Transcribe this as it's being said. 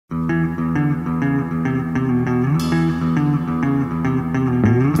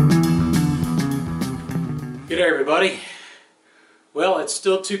G'day everybody. Well, it's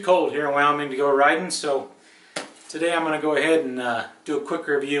still too cold here in Wyoming to go riding, so today I'm going to go ahead and do a quick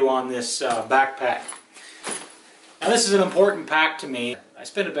review on this backpack. Now this is an important pack to me. I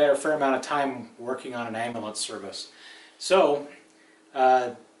spend a fair amount of time working on an ambulance service. So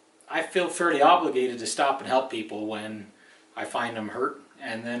I feel fairly obligated to stop and help people when I find them hurt,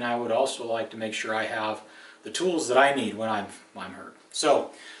 and then I would also like to make sure I have the tools that I need when I'm hurt. So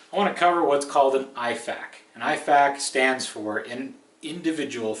I want to cover what's called an IFAK. An IFAK stands for an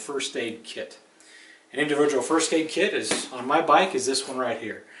Individual First Aid Kit. An individual first aid kit is on my bike is this one right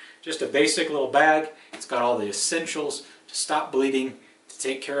here. Just a basic little bag. It's got all the essentials to stop bleeding, to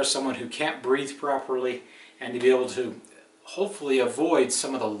take care of someone who can't breathe properly, and to be able to hopefully avoid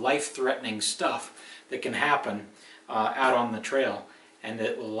some of the life-threatening stuff that can happen out on the trail, and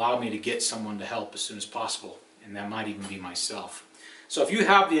that will allow me to get someone to help as soon as possible, and that might even be myself. So if you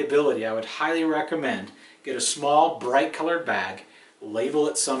have the ability, I would highly recommend get a small bright colored bag, label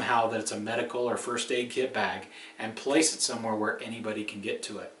it somehow that it's a medical or first aid kit bag, and place it somewhere where anybody can get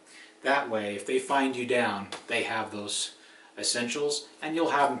to it. That way, if they find you down, they have those essentials, and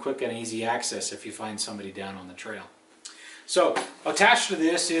you'll have them quick and easy access if you find somebody down on the trail. So attached to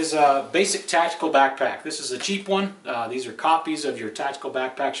this is a basic tactical backpack. This is a cheap one. These are copies of your tactical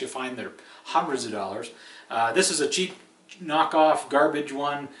backpacks you find. They're hundreds of dollars. This is a cheap knockoff garbage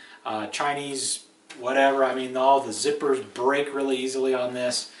one, Chinese whatever. I mean, all the zippers break really easily on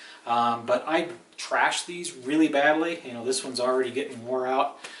this, but I trash these really badly. You know, this one's already getting wore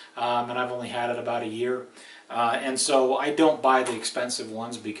out, and I've only had it about a year, and so I don't buy the expensive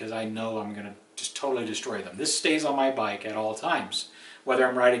ones because I know I'm going to just totally destroy them. This stays on my bike at all times, whether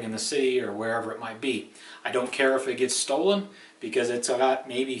I'm riding in the city or wherever it might be. I don't care if it gets stolen because it's got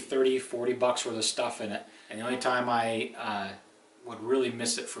maybe 30, 40 bucks worth of stuff in it, and the only time I would really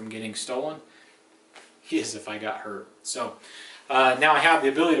miss it from getting stolen is if I got hurt. So now I have the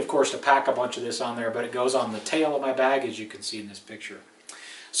ability, of course, to pack a bunch of this on there, but it goes on the tail of my bag, as you can see in this picture.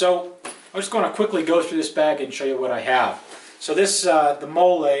 So I'm just going to quickly go through this bag and show you what I have. So this, the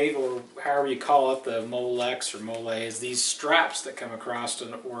mole, or however you call it, the Molex or mole, is these straps that come across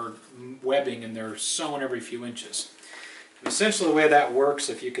or webbing, and they're sewn every few inches. And essentially the way that works,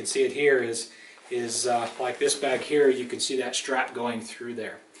 if you can see it here, is like this bag here. You can see that strap going through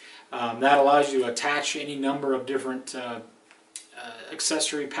there. That allows you to attach any number of different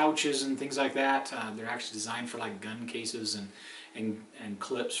accessory pouches and things like that. They're actually designed for like gun cases and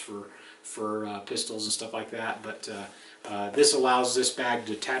clips for pistols and stuff like that. But this allows this bag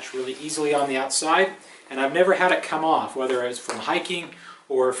to attach really easily on the outside, and I've never had it come off, whether it's from hiking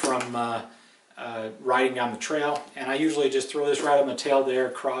or from riding down the trail. And I usually just throw this right on the tail there,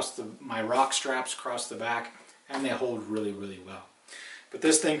 across my rock straps across the back, and they hold really, really well. But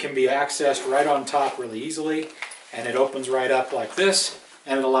this thing can be accessed right on top really easily, and it opens right up like this,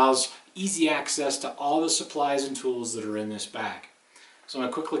 and it allows easy access to all the supplies and tools that are in this bag. So I'm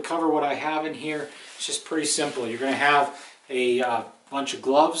going to quickly cover what I have in here. It's just pretty simple. You're going to have a bunch of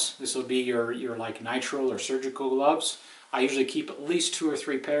gloves. This will be your like nitrile or surgical gloves. I usually keep at least 2 or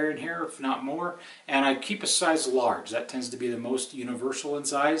 3 pair in here, if not more, and I keep a size large. That tends to be the most universal in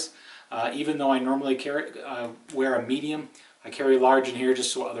size. Even though I normally wear a medium, I carry large in here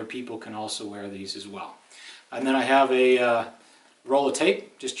just so other people can also wear these as well. And then I have a roll of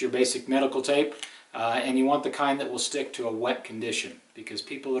tape, just your basic medical tape, and you want the kind that will stick to a wet condition, because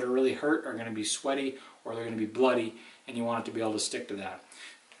people that are really hurt are going to be sweaty or they're going to be bloody, and you want it to be able to stick to that.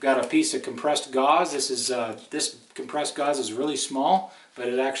 Got a piece of compressed gauze. This compressed gauze is really small, but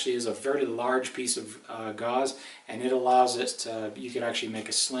it actually is a very large piece of gauze, and it allows it to, you can actually make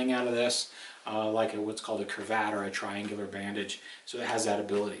a sling out of this, like what's called a cravat or a triangular bandage, so it has that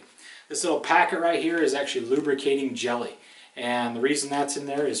ability. This little packet right here is actually lubricating jelly, and the reason that's in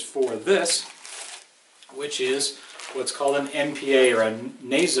there is for this, which is what's called an NPA, or a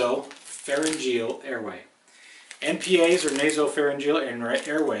nasopharyngeal airway. NPAs, or nasopharyngeal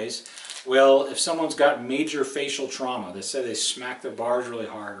airways, well, if someone's got major facial trauma, they say they smacked their bars really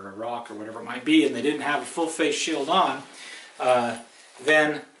hard, or a rock, or whatever it might be, and they didn't have a full face shield on,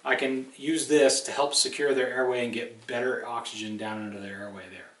 then I can use this to help secure their airway and get better oxygen down into their airway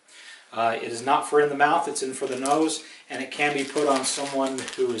there. It is not for in the mouth, it's in for the nose, and it can be put on someone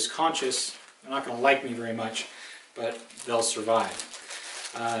who is conscious. They're not going to like me very much, but they'll survive.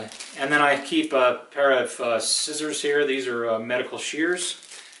 And then I keep a pair of scissors here. These are medical shears.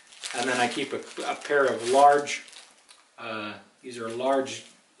 And then I keep a pair of large, these are large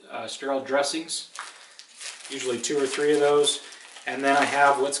sterile dressings, usually 2 or 3 of those. And then I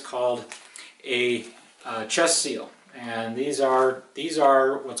have what's called a chest seal. And these are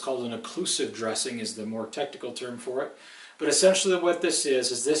what's called an occlusive dressing is the more technical term for it. But essentially what this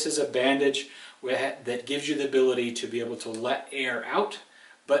is this is a bandage that gives you the ability to be able to let air out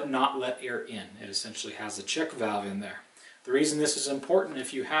but not let air in. It essentially has a check valve in there. The reason this is important,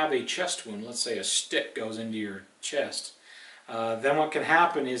 if you have a chest wound, let's say a stick goes into your chest, then what can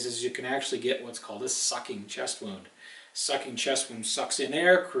happen is you can actually get what's called a sucking chest wound. Sucking chest wound sucks in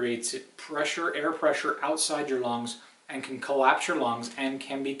air, creates air pressure outside your lungs, and can collapse your lungs and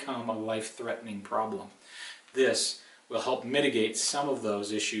can become a life-threatening problem. This will help mitigate some of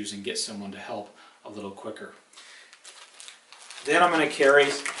those issues and get someone to help a little quicker. Then I'm going to carry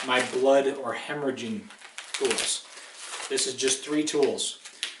my blood or hemorrhaging tools. This is just 3 tools.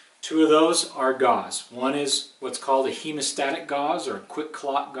 2 of those are gauze. One is what's called a hemostatic gauze or a quick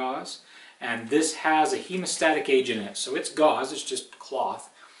clot gauze. And this has a hemostatic agent in it. So it's gauze, it's just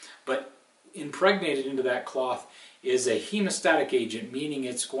cloth. But impregnated into that cloth is a hemostatic agent, meaning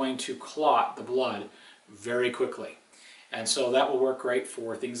it's going to clot the blood very quickly. And so that will work great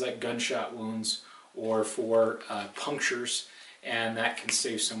for things like gunshot wounds or for punctures, and that can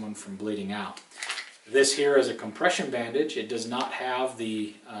save someone from bleeding out. This here is a compression bandage. It does not have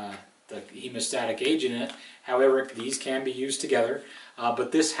the hemostatic agent in it. However, these can be used together.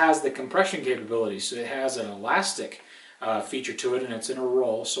 But this has the compression capability, so it has an elastic feature to it, and it's in a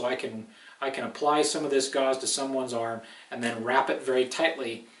roll. So I can apply some of this gauze to someone's arm and then wrap it very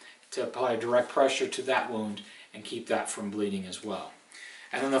tightly to apply direct pressure to that wound and keep that from bleeding as well.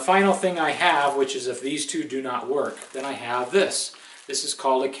 And then the final thing I have, which is if these 2 do not work, then I have this. This is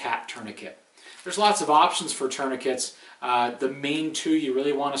called a cat tourniquet. There's lots of options for tourniquets. The main 2 you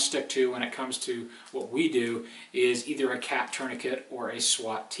really want to stick to when it comes to what we do is either a cat tourniquet or a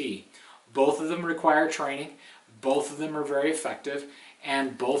SWAT T. Both of them require training, both of them are very effective,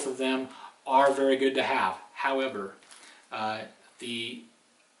 and both of them are very good to have. However, the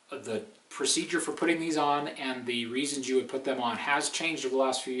procedure for putting these on and the reasons you would put them on has changed over the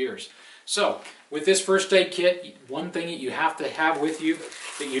last few years. So, with this first aid kit, one thing that you have to have with you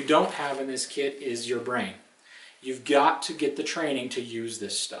that you don't have in this kit is your brain. You've got to get the training to use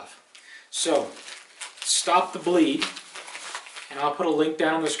this stuff. So, Stop the Bleed, and I'll put a link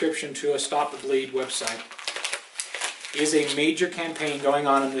down in the description to a Stop the Bleed website, is a major campaign going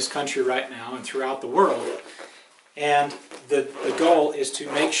on in this country right now and throughout the world. And the goal is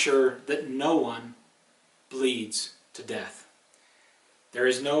to make sure that no one bleeds to death. There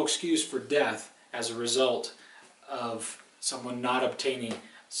is no excuse for death as a result of someone not obtaining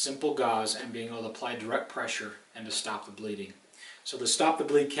simple gauze and being able to apply direct pressure and to stop the bleeding. So the Stop the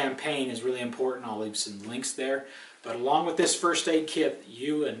Bleed campaign is really important. I'll leave some links there. But along with this first aid kit,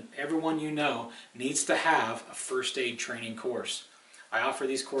 you and everyone you know needs to have a first aid training course. I offer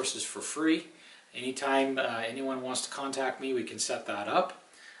these courses for free. Anytime anyone wants to contact me, we can set that up.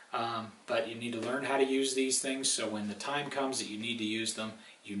 But you need to learn how to use these things so when the time comes that you need to use them,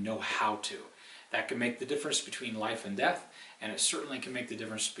 you know how to. That can make the difference between life and death, and it certainly can make the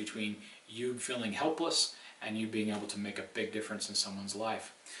difference between you feeling helpless and you being able to make a big difference in someone's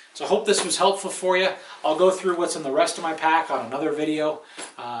life. So I hope this was helpful for you. I'll go through what's in the rest of my pack on another video.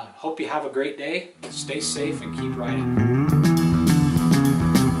 Hope you have a great day. Stay safe and keep riding.